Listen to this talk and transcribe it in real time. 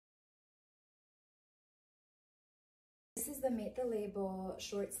This is the Mate the Label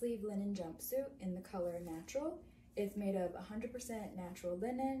short sleeve linen jumpsuit in the color natural. It's made of 100% natural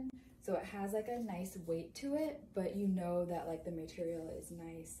linen, so it has like a nice weight to it, but you know that like the material is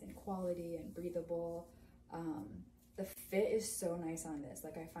nice and quality and breathable. The fit is so nice on this.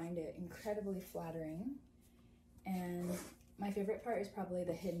 Like I find it incredibly flattering. And my favorite part is probably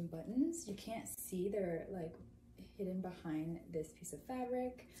the hidden buttons. You can't see, they're like hidden behind this piece of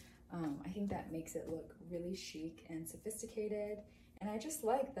fabric. I think that makes it look really chic and sophisticated. And I just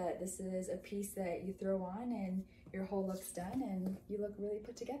like that this is a piece that you throw on and your whole look's done and you look really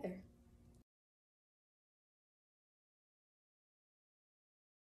put together.